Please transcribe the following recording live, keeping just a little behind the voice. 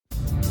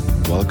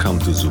Welcome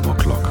to Zoom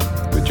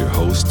O'Clock with your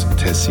host,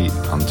 Tessie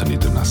Anthony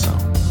de Nassau.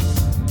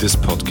 This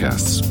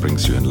podcast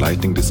brings you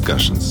enlightening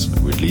discussions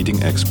with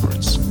leading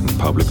experts and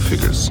public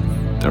figures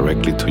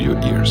directly to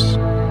your ears.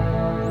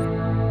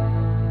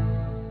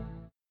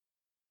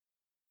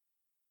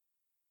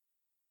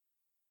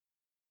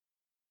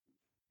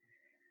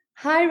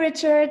 Hi,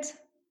 Richard.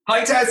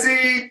 Hi,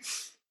 Tessie.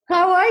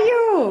 How are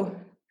you?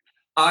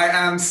 I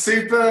am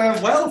super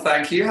well,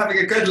 thank you. Having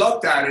a good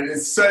lockdown. It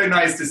is so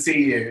nice to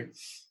see you.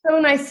 So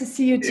nice to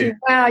see you too.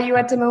 Where are you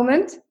at the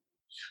moment?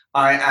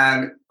 I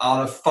am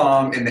on a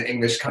farm in the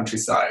English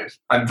countryside.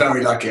 I'm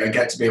very lucky. I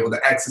get to be able to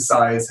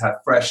exercise, have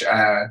fresh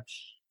air,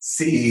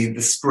 see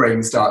the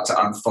spring start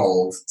to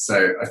unfold.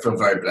 So I feel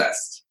very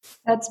blessed.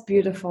 That's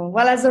beautiful.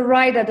 Well, as a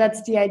writer,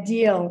 that's the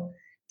ideal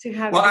to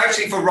have. Well,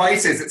 actually, for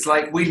writers, it's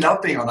like we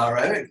love being on our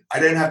own.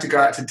 I don't have to go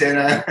out to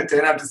dinner. I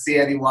don't have to see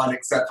anyone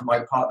except for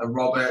my partner,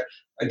 Robert.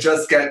 I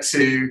just get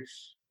to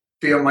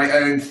be on my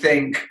own,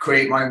 think,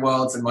 create my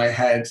worlds in my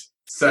head.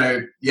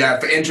 So, yeah,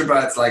 for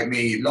introverts like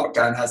me,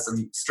 lockdown has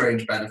some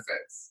strange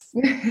benefits.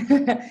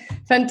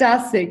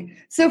 Fantastic.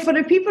 So for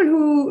the people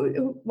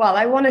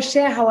I want to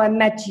share how I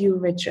met you,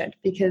 Richard,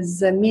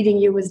 because meeting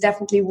you was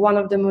definitely one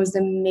of the most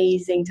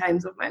amazing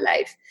times of my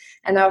life.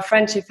 And our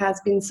friendship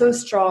has been so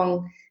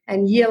strong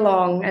and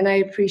year-long, and I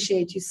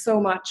appreciate you so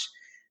much.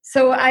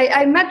 So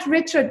I met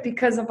Richard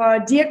because of our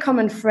dear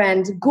common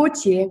friend,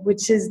 Gauthier,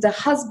 which is the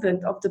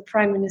husband of the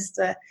Prime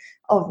Minister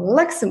of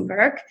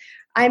Luxembourg.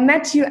 I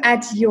met you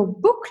at your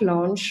book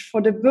launch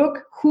for the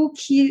book Who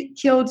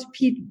Killed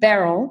Pete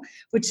Barrel,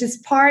 which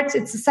is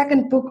it's the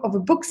second book of a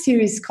book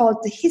series called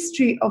The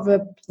History of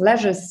a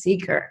Pleasure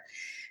Seeker.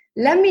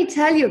 Let me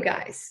tell you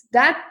guys,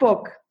 that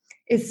book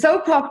is so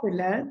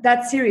popular,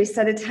 that series,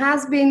 that it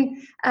has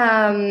been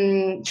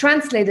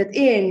translated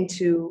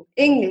into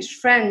English,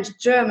 French,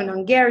 German,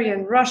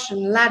 Hungarian, Russian,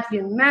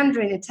 Latvian,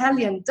 Mandarin,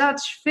 Italian,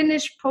 Dutch,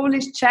 Finnish,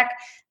 Polish, Czech,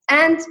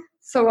 and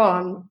so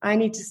on. I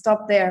need to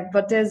stop there,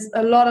 but there's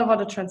a lot of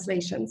other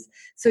translations.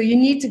 So you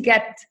need to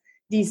get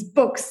these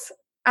books,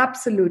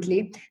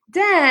 absolutely.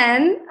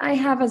 Then I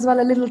have as well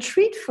a little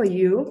treat for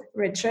you,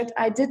 Richard.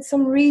 I did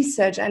some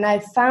research and I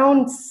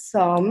found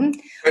some.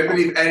 I don't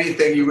believe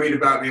anything you read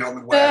about me on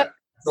the web.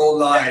 It's all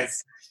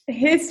lies.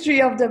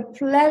 History of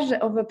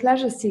a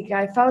pleasure seeker.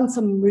 I found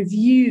some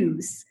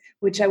reviews,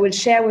 which I will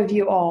share with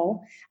you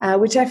all,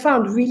 which I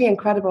found really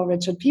incredible,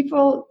 Richard.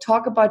 People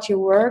talk about your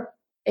work.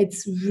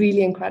 It's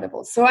really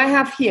incredible. So I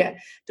have here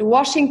the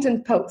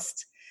Washington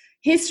Post.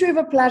 History of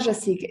a Pleasure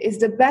Seeker is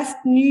the best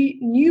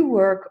new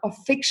work of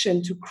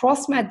fiction to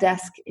cross my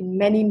desk in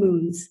many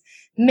moons.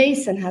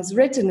 Mason has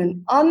written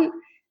an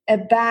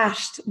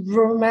unabashed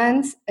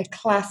romance, a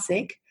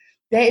classic.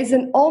 There is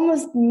an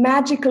almost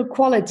magical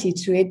quality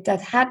to it that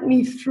had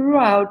me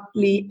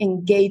throughoutly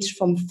engaged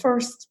from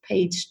first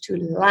page to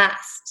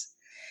last.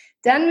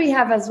 Then we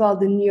have as well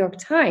the New York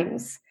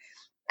Times.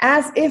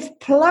 As if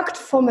plucked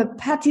from a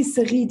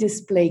patisserie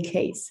display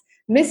case,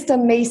 Mr.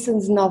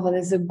 Mason's novel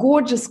is a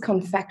gorgeous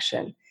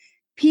confection.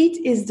 Pete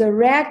is the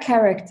rare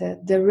character,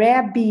 the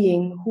rare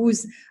being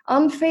whose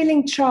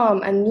unfailing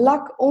charm and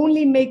luck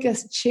only make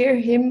us cheer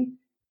him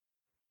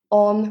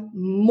on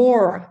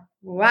more.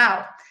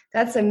 Wow,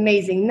 that's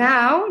amazing.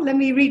 Now, let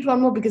me read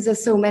one more because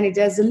there's so many.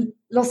 There's the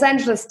Los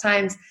Angeles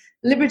Times,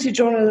 Liberty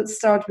Journal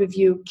Start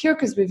Review,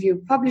 Kirkus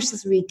Review,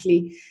 Publishers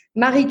Weekly,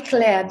 Marie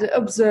Claire, The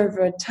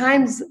Observer,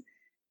 Times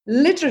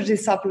Literature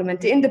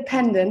Supplement, The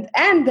Independent,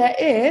 and there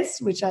is,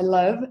 which I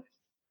love,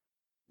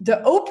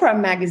 the Oprah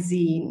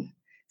magazine.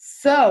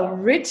 So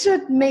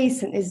Richard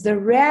Mason is the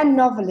rare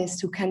novelist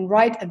who can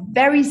write a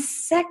very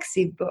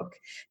sexy book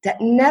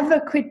that never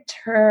quite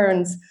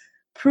turns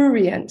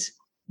prurient.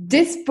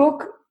 This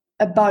book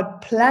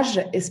about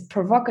pleasure is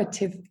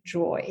provocative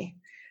joy.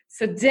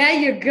 So there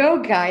you go,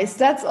 guys.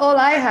 That's all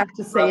I have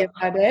to say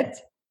about it.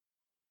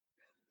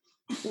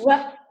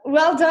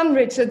 Well done,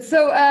 Richard.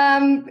 So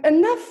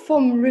enough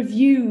from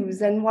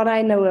reviews and what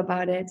I know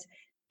about it.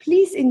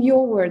 Please, in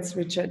your words,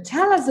 Richard,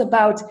 tell us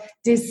about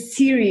this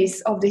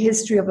series of the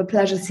History of a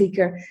Pleasure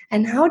Seeker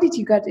and how did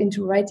you get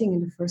into writing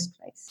in the first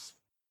place?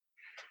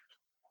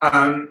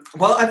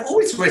 Well, I've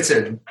always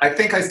written. I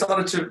think I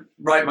started to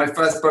write my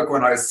first book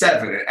when I was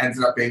 7. It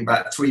ended up being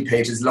about 3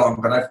 pages long,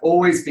 but I've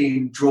always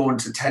been drawn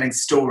to telling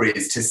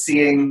stories, to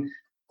seeing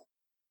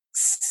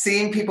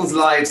people's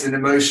lives in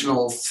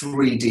emotional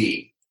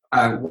 3D.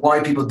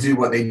 Why people do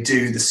what they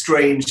do, the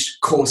strange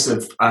course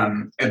of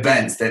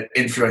events that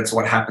influence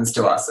what happens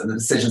to us and the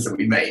decisions that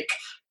we make.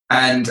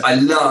 And I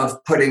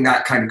love putting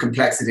that kind of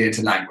complexity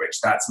into language.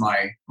 That's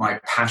my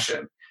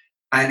passion.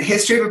 And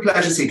History of a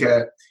Pleasure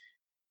Seeker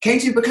came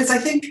to me because I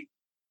think,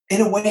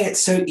 in a way,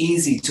 it's so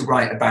easy to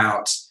write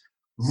about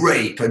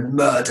rape and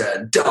murder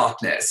and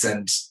darkness.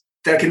 And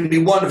there can be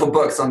wonderful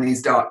books on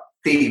these dark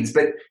themes,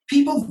 but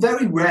people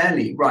very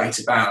rarely write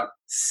about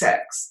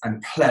sex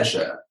and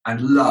pleasure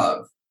and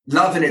love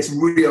in its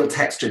real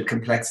textured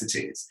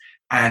complexities,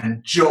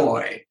 and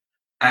joy,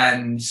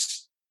 and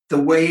the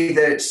way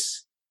that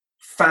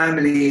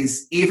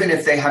families, even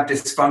if they have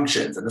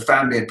dysfunctions, and the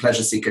family and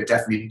pleasure seeker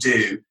definitely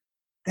do,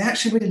 they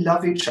actually really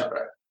love each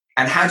other.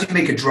 And how do you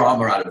make a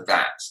drama out of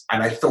that?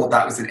 And I thought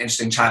that was an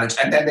interesting challenge.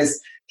 And then this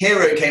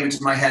hero came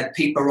into my head,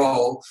 Pete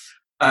Barol.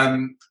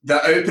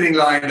 The opening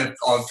line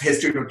of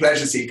History of a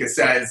Pleasure Seeker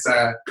says,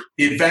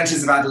 the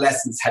adventures of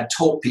adolescence had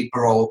taught Pete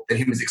Barol that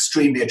he was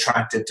extremely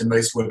attractive to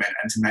most women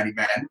and to many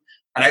men.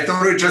 And I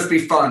thought it would just be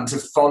fun to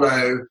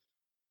follow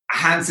a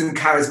handsome,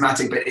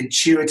 charismatic, but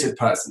intuitive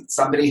person,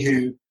 somebody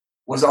who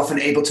was often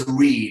able to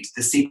read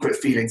the secret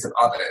feelings of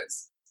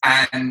others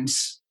and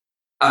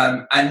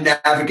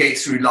navigate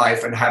through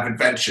life and have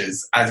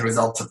adventures as a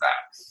result of that.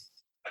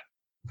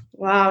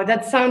 Wow,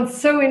 that sounds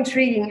so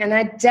intriguing. And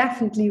I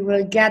definitely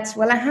will get,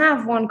 well, I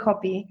have one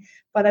copy,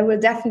 but I will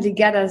definitely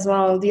get as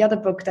well the other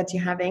book that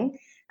you're having.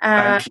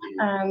 Thank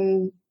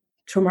you.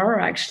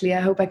 Tomorrow, actually. I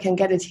hope I can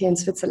get it here in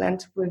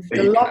Switzerland with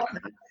the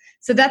lockdown.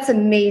 So that's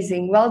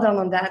amazing. Well done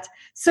on that.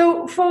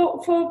 So for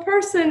a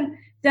person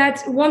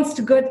that wants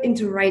to get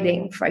into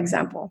writing, for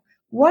example,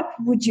 what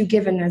would you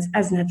give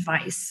as an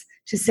advice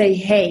to say,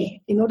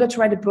 hey, in order to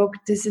write a book,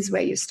 this is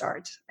where you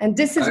start. And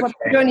this is what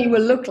the journey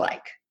will look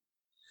like.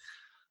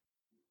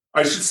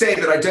 I should say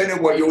that I don't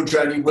know what your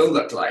journey will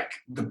look like.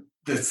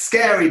 The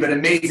scary but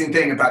amazing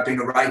thing about being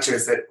a writer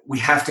is that we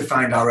have to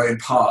find our own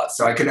path.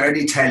 So I can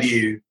only tell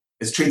you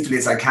as truthfully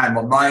as I can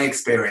what my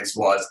experience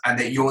was, and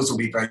that yours will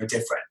be very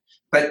different.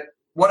 But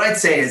what I'd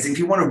say is if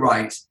you want to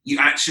write, you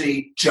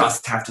actually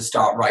just have to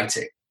start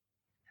writing.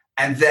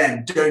 And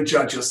then don't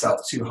judge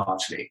yourself too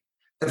harshly.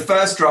 The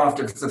first draft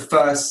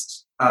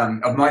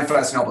of my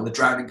first novel, The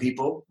Drowning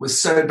People,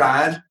 was so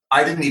bad,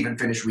 I didn't even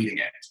finish reading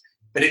it.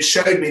 But it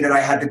showed me that I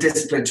had the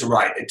discipline to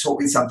write. It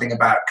taught me something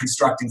about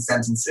constructing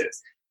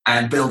sentences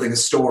and building a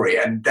story.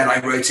 And then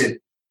I wrote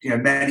it,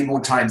 many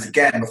more times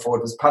again before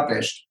it was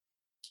published.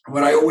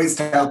 What I always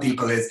tell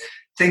people is,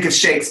 think of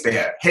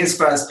Shakespeare, his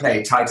first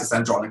play, Titus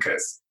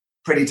Andronicus,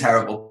 pretty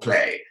terrible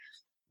play.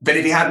 But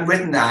if he hadn't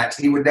written that,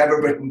 he would never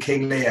have written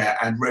King Lear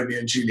and Romeo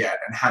and Juliet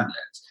and Hamlet.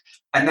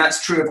 And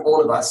that's true of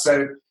all of us.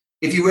 So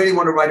if you really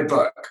want to write a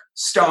book,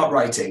 start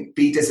writing,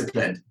 be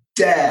disciplined,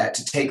 dare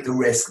to take the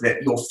risk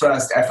that your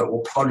first effort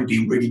will probably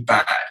be really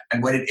bad.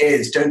 And when it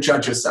is, don't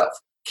judge yourself.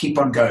 Keep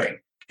on going.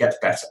 Get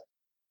better.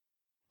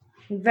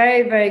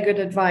 Very, very good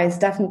advice,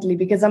 definitely,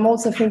 because I'm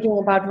also thinking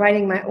about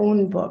writing my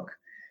own book.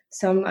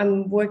 So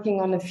I'm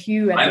working on a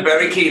few. I'm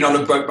very keen on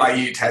a book by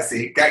you,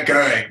 Tessie. Get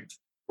going.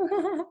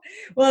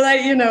 Well, I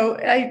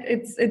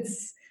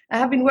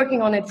have been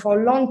working on it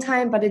for a long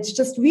time, but it's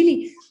just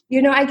really,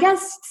 I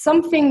guess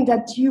something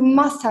that you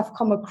must have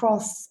come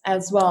across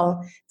as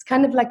well. It's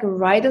kind of like a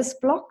writer's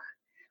block,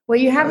 where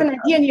you have an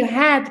idea in your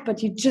head,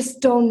 but you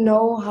just don't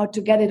know how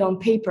to get it on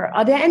paper.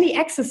 Are there any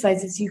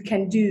exercises you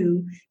can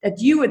do that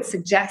you would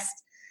suggest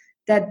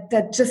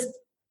that just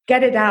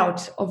get it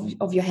out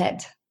of your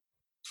head?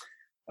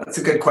 That's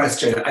a good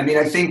question. I mean,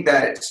 I think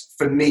that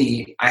for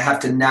me, I have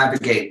to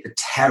navigate the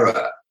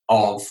terror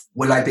of,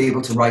 will I be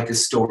able to write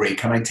this story?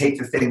 Can I take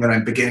the thing that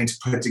I'm beginning to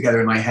put together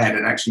in my head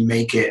and actually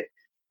make it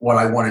what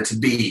I want it to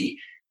be?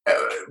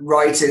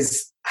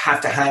 Writers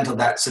have to handle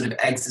that sort of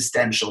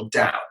existential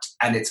doubt.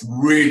 And it's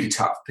really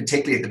tough,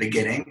 particularly at the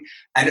beginning.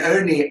 And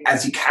only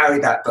as you carry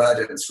that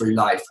burden through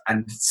life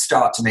and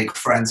start to make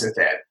friends with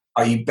it,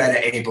 are you better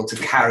able to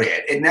carry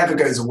it. It never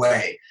goes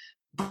away.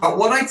 But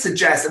what I'd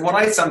suggest, and what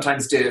I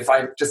sometimes do if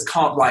I just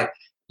can't write,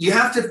 you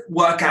have to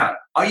work out,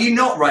 are you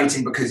not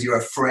writing because you're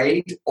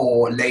afraid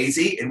or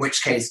lazy? In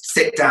which case,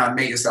 sit down,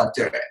 make yourself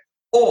do it.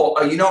 Or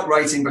are you not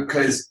writing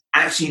because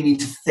actually you need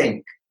to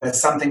think?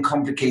 There's something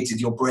complicated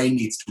your brain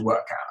needs to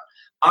work out.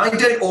 I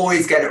don't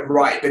always get it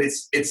right, but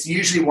it's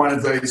usually one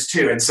of those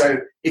two. And so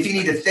if you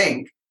need to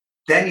think,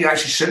 then you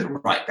actually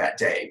shouldn't write that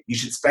day. You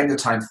should spend your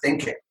time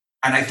thinking.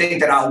 And I think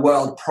that our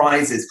world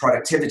prizes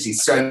productivity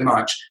so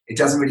much, it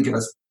doesn't really give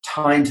us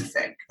time to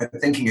think. But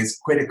thinking is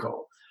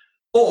critical.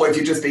 Or if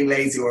you're just being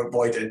lazy or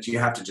avoidant, you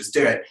have to just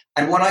do it.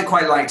 And what I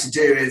quite like to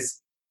do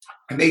is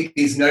I make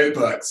these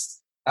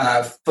notebooks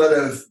full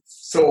of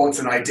thoughts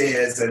and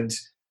ideas, and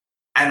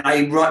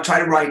I try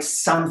to write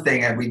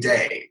something every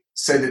day,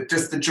 so that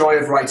just the joy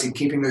of writing,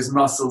 keeping those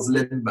muscles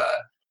limber,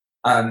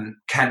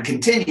 can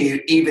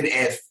continue, even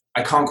if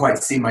I can't quite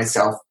see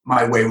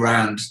my way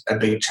around a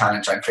big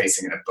challenge I'm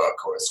facing in a book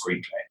or a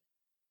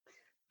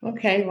screenplay.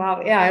 Okay,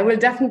 wow. Yeah, I will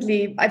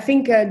definitely. I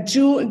think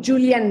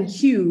Julianne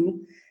Hough,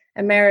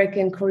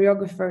 American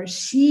choreographer,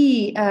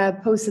 she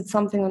posted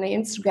something on her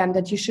Instagram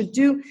that you should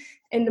do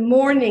in the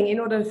morning in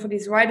order for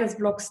these writer's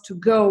blocks to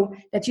go,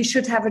 that you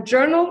should have a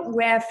journal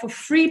where for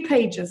 3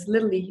 pages,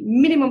 literally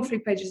minimum 3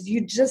 pages, you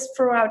just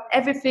throw out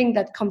everything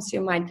that comes to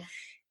your mind.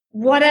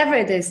 Whatever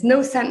it is,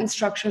 no sentence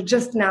structure,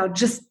 just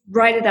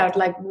write it out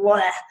like,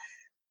 what?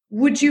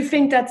 Would you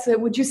say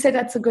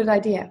that's a good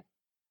idea?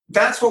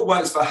 That's what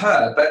works for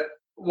her. But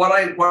what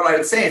I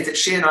would say is that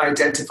she and I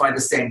identify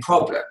the same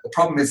problem. The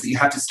problem is that you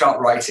have to start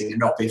writing and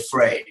not be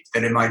afraid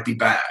that it might be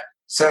bad.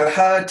 So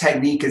her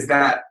technique is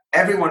that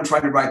everyone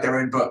trying to write their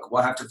own book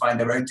will have to find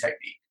their own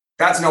technique.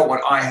 That's not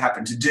what I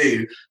happen to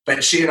do,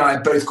 but she and I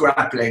are both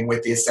grappling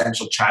with the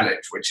essential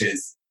challenge, which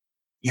is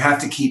You have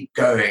to keep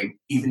going,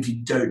 even if you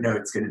don't know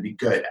it's going to be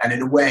good. And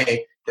in a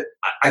way that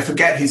I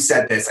forget who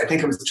said this. I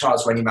think it was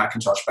Charles Rennie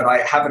Mackintosh, but I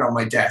have it on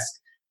my desk.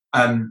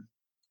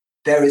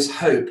 There is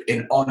hope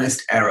in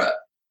honest error,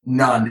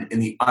 none in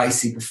the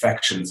icy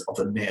perfections of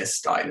a mere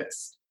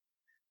stylist.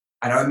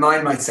 And I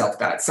remind myself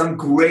that some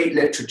great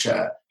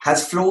literature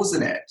has flaws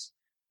in it.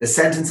 The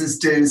sentences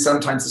do,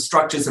 sometimes the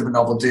structures of a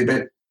novel do,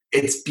 but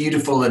it's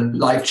beautiful and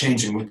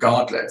life-changing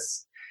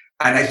regardless.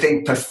 And I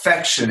think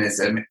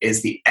perfectionism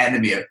is the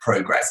enemy of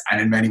progress,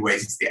 and in many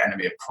ways it's the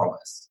enemy of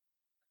promise.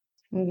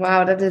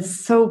 Wow, that is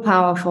so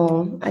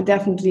powerful. I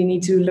definitely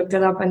need to look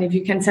that up. And if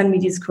you can send me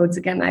these quotes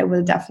again, I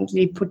will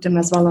definitely put them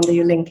as well under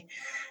your link.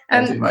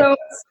 So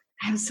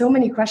I have so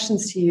many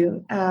questions to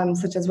you,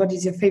 such as what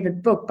is your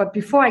favorite book? But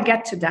before I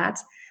get to that,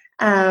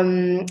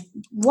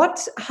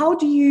 how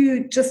do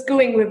you, just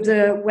going with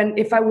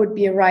if I would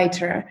be a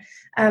writer,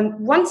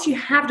 once you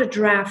have the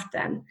draft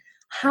then,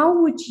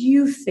 how would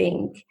you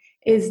think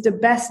is the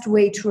best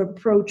way to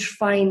approach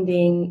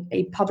finding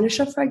a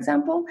publisher, for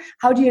example?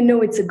 How do you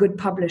know it's a good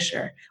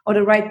publisher or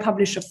the right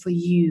publisher for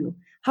you?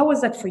 How was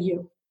that for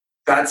you?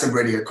 That's a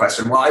really good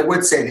question. Well, I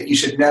would say that you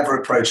should never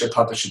approach a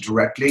publisher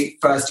directly.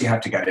 First, you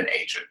have to get an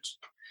agent.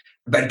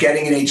 But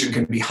getting an agent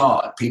can be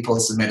hard. People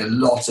submit a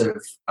lot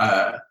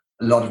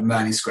of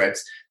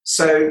manuscripts.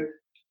 So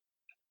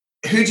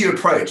who do you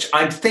approach?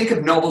 I'd think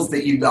of novels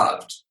that you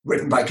loved,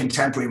 written by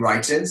contemporary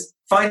writers.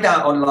 Find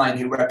out online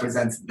who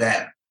represents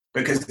them,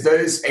 because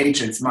those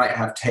agents might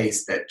have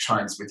taste that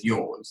chimes with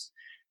yours.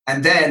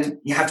 And then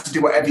you have to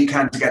do whatever you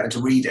can to get them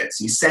to read it.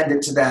 So you send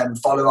it to them,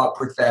 follow up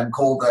with them,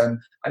 call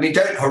them. I mean,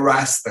 don't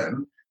harass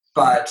them,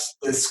 but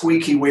the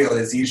squeaky wheel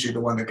is usually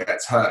the one that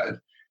gets heard.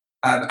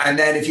 And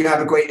then if you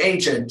have a great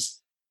agent,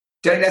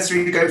 don't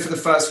necessarily go for the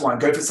first one.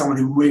 Go for someone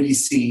who really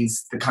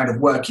sees the kind of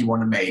work you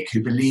want to make,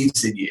 who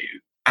believes in you.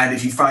 And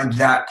if you find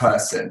that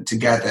person,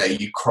 together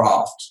you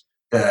craft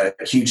the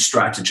huge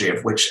strategy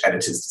of which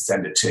editors to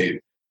send it to,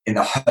 in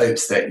the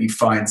hopes that you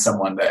find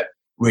someone that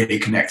really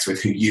connects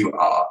with who you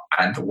are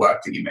and the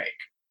work that you make.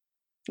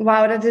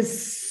 Wow, that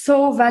is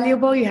so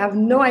valuable. You have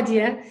no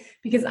idea.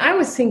 Because I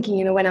was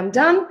thinking, when I'm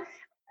done,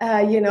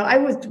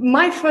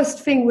 my first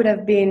thing would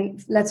have been,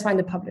 let's find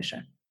a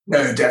publisher.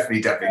 No,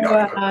 definitely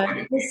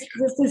not.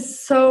 This is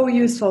so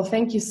useful.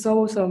 Thank you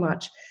so, so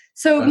much.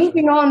 So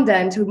moving on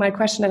then to my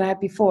question that I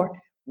had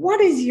before. What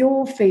is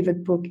your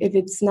favorite book if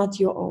it's not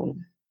your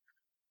own?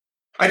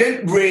 I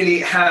don't really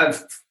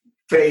have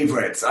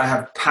favorites. I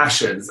have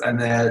passions, and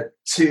they're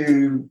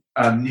too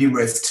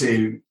numerous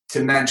to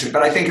mention.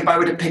 But I think if I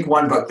were to pick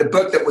one book, the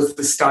book that was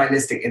the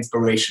stylistic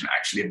inspiration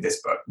actually of this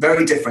book,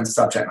 very different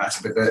subject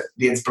matter, but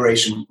the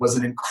inspiration was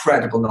an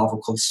incredible novel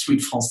called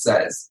Suite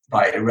Française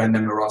by Irène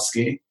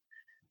Nemirovsky.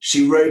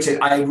 She wrote it.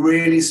 I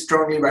really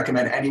strongly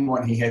recommend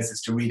anyone who hears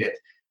this to read it.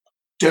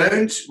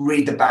 Don't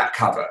read the back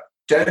cover.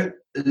 Don't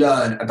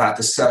learn about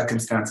the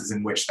circumstances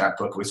in which that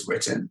book was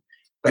written.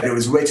 But it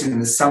was written in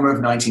the summer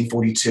of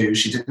 1942.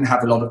 She didn't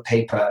have a lot of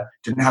paper,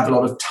 didn't have a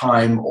lot of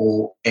time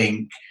or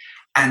ink.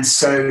 And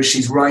so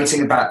she's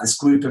writing about this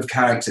group of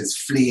characters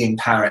fleeing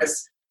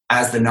Paris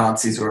as the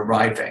Nazis were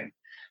arriving.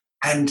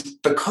 And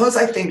because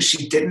I think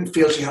she didn't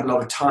feel she had a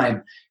lot of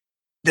time,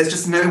 there's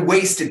just no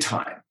wasted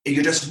time.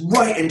 You're just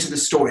right into the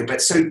story,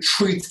 but so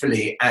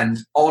truthfully and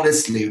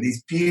honestly,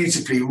 these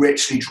beautifully,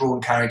 richly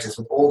drawn characters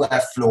with all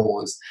their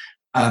flaws,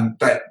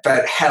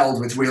 but held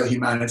with real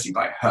humanity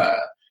by her.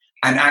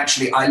 And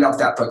actually, I love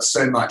that book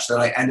so much that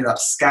I ended up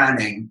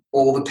scanning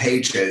all the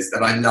pages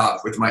that I love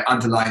with my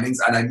underlinings,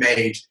 and I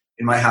made,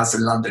 in my house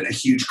in London, a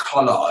huge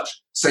collage.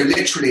 So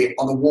literally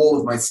on the wall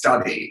of my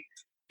study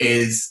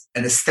is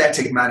an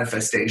aesthetic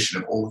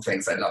manifestation of all the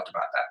things I loved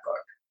about that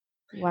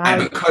book. Wow.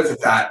 And because of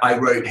that, I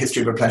wrote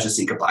History of a Pleasure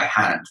Seeker by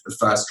hand, the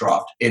first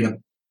draft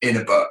in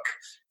a book,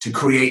 to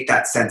create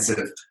that sense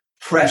of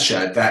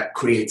pressure that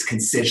creates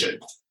concision.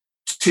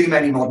 Too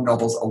many modern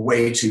novels are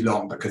way too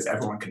long because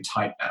everyone can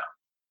type now.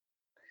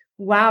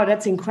 Wow,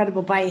 that's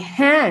incredible. By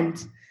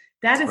hand.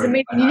 That is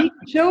amazing. You need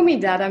to show me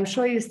that. I'm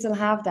sure you still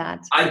have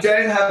that. I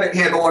don't have it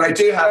here, but what I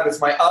do have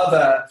is my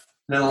other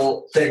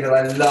little thing that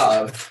I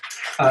love,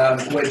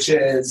 which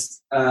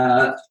is,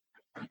 hang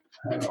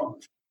on,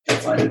 I'll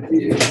find it for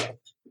you.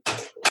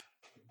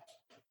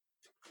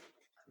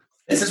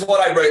 This is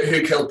what I wrote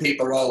Who Killed Pete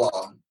Barol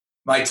on,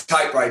 my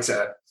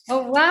typewriter.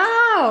 Oh,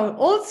 wow.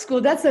 Old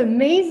school. That's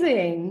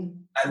amazing.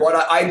 And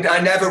what I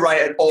never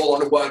write it all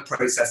on a word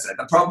processor.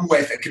 The problem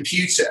with a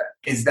computer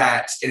is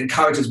that it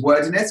encourages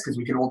wordiness because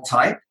we can all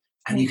type,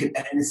 and you can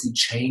endlessly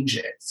change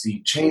it. So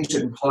you change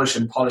it and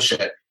polish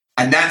it.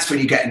 And that's when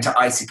you get into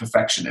icy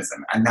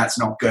perfectionism, and that's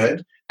not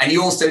good. And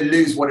you also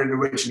lose what it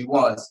originally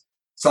was.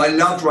 So I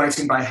loved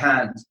writing by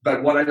hand,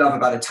 but what I love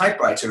about a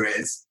typewriter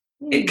is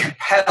it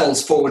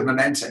compels forward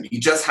momentum. You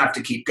just have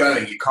to keep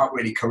going. You can't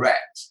really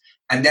correct.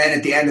 And then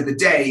at the end of the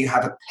day, you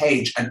have a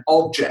page, an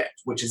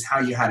object, which is how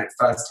you had it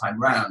first time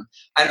round.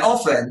 And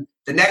often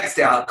the next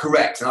day I'll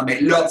correct and I'll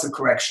make lots of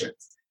corrections.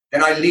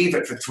 Then I leave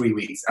it for 3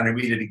 weeks and I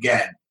read it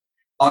again.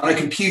 On a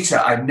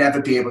computer, I'd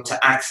never be able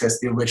to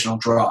access the original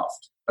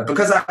draft But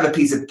because I have a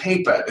piece of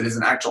paper that is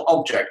an actual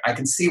object, I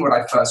can see what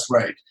I first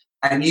wrote.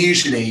 And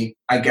usually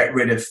I get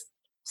rid of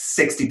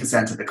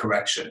 60% of the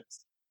corrections.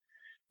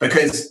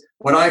 Because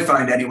what I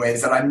find anyway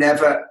is that I'm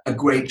never a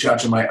great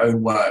judge of my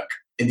own work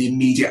in the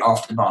immediate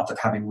aftermath of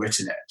having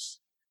written it.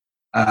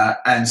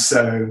 And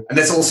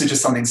there's also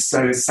just something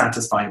so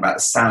satisfying about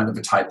the sound of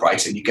a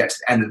typewriter. And you get to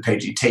the end of the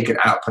page, you take it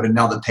out, put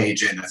another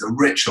page in. There's a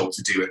ritual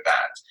to do with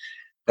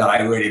that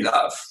I really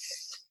love.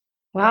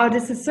 Wow,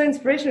 this is so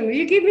inspirational.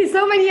 You give me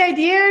so many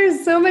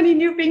ideas, so many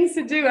new things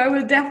to do. I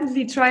will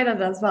definitely try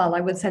that as well.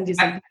 I will send you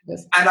some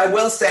pictures. And I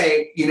will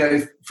say,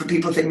 for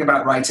people thinking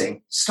about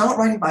writing, start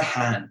writing by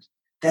hand.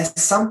 There's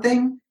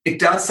something, it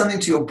does something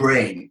to your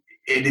brain.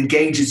 It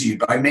engages you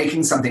by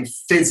making something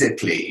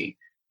physically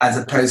as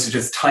opposed to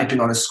just typing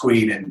on a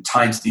screen in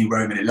Times New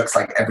Roman. It looks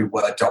like every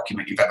Word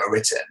document you've ever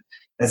written.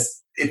 If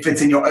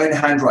it's in your own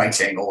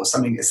handwriting or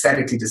something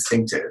aesthetically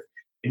distinctive,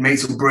 it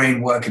makes your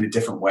brain work in a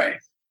different way.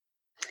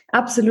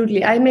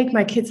 Absolutely. I make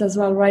my kids as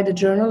well write a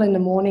journal in the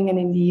morning and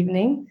in the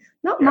evening.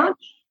 Not much,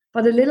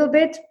 but a little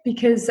bit,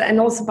 and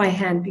also by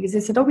hand, because they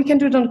said, we can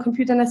do it on the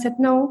computer. And I said,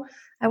 no,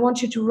 I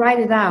want you to write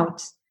it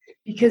out,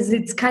 because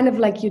it's kind of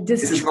like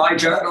this is my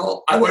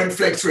journal. I won't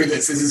flick through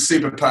this. This is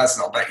super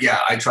personal, but yeah,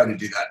 I try to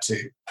do that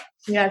too.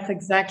 Yes,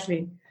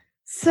 exactly.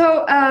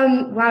 So,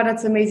 wow,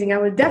 that's amazing. I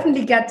will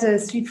definitely get the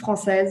Suite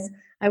Française.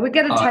 I will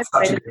get a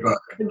typewriter. I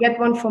will get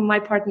one from my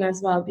partner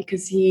as well,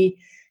 because he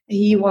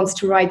wants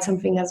to write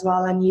something as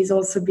well. And he's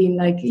also been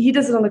he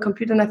does it on the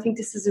computer. And I think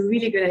this is a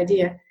really good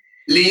idea.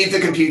 Leave the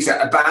computer,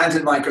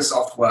 abandon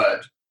Microsoft Word,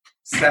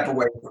 step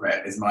away from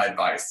it is my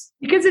advice.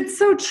 Because it's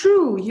so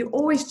true. You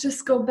always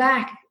just go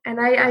back. And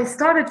I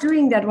started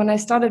doing that when I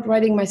started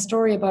writing my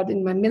story about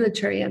in my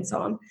military and so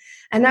on.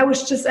 And I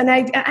was just,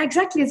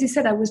 exactly as you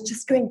said, I was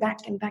just going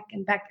back and back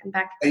and back and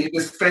back. And you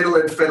just fiddle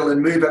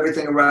and move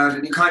everything around,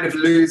 and you kind of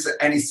lose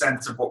any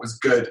sense of what was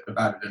good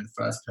about it in the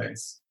first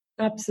place.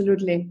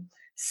 Absolutely.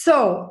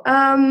 So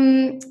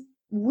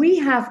we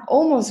have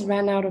almost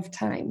ran out of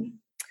time.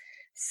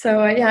 So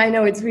I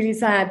know it's really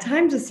sad.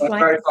 Time just flies.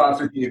 Very fast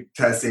with you,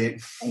 Tessie.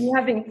 You're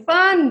having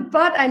fun,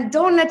 but I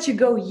don't let you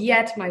go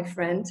yet, my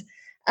friend.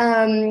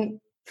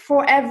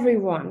 For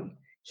everyone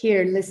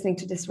here listening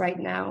to this right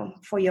now,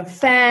 for your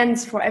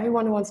fans, for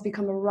everyone who wants to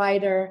become a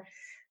writer,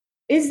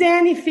 is there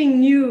anything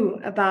new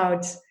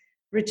about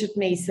Richard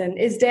Mason?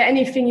 Is there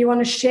anything you want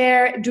to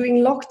share during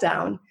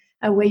lockdown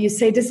where you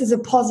say this is a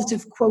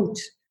positive quote,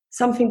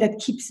 something that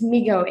keeps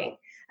me going?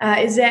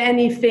 Is there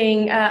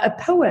anything, a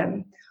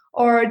poem,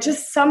 or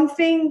just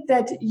something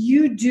that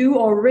you do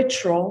or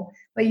ritual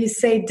where you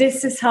say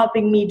this is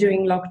helping me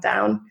during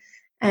lockdown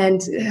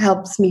and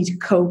helps me to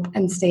cope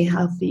and stay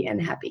healthy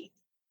and happy?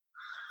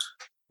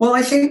 Well,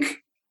 I think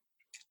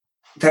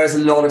there's a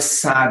lot of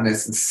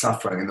sadness and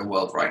suffering in the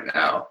world right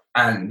now.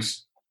 And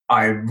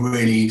I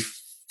really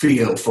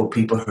feel for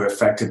people who are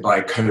affected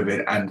by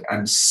COVID, and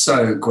I'm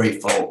so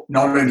grateful,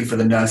 not only for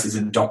the nurses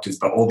and doctors,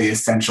 but all the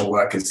essential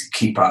workers who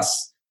keep our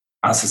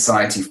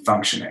society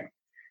functioning.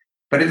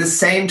 But at the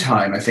same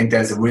time, I think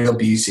there's a real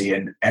beauty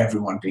in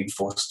everyone being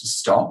forced to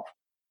stop,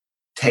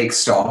 take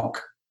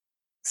stock,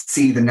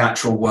 see the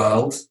natural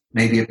world,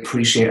 maybe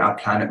appreciate our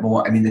planet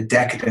more. I mean, the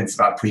decadence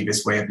of our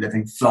previous way of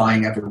living,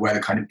 flying everywhere, the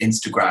kind of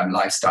Instagram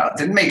lifestyle,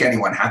 didn't make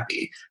anyone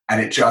happy.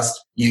 And it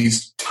just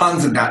used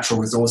tons of natural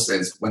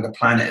resources when the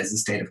planet is in a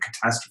state of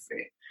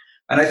catastrophe.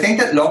 And I think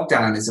that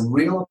lockdown is a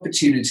real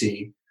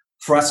opportunity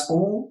for us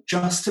all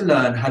just to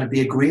learn how to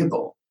be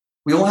agreeable.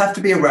 We all have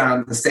to be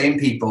around the same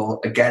people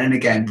again and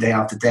again, day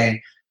after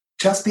day,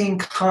 just being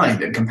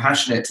kind and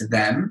compassionate to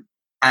them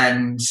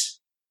and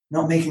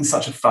not making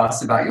such a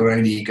fuss about your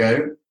own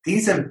ego.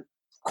 These are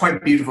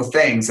quite beautiful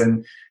things.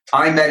 And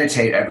I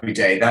meditate every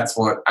day. And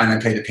I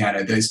play the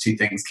piano. Those two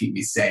things keep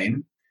me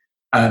sane.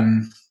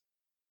 And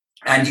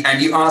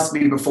you asked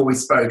me before we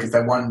spoke, is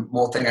there one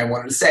more thing I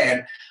wanted to say?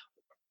 And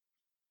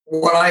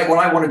what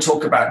I want to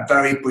talk about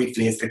very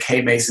briefly is the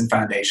Kay Mason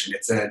Foundation.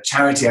 It's a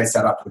charity I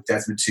set up with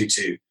Desmond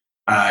Tutu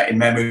in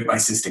memory of my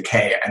sister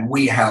Kay. And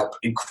we help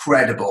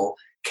incredible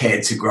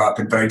kids who grow up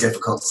in very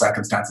difficult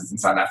circumstances in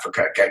South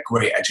Africa get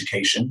great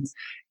educations.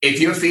 If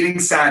you're feeling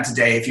sad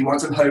today, if you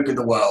want some hope in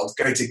the world,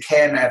 go to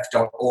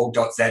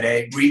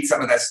kmf.org.za, read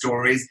some of their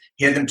stories,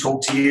 hear them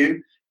talk to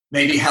you,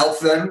 maybe help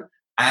them.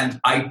 And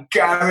I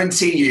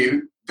guarantee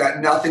you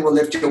that nothing will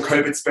lift your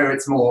COVID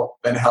spirits more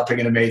than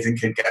helping an amazing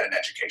kid get an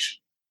education.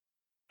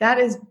 That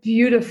is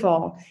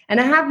beautiful. And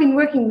I have been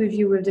working with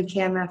you with the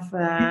KMF.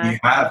 You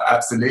have,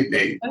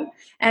 absolutely.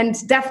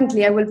 And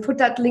definitely, I will put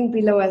that link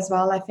below as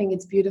well. I think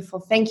it's beautiful.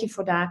 Thank you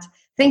for that.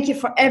 Thank you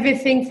for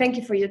everything. Thank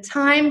you for your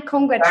time.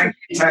 Congratulations.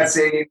 Thank you,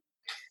 Tessie.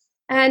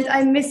 And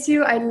I miss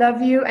you. I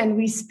love you. And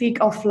we speak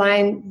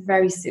offline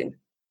very soon.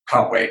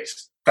 Can't wait.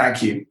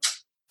 Thank you.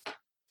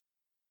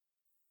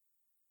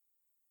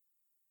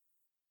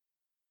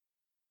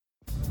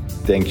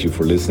 Thank you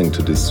for listening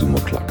to this Zoom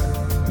O'Clock.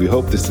 We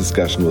hope this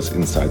discussion was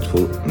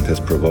insightful and has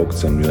provoked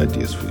some new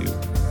ideas for you.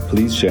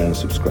 Please share and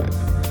subscribe.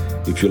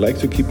 If you like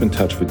to keep in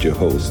touch with your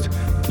host,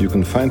 you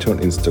can find her on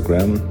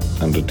Instagram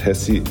under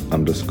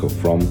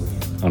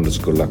Tessie_from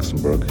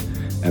 _Luxembourg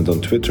and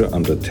on Twitter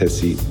under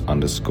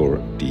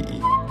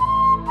Tessie_DE.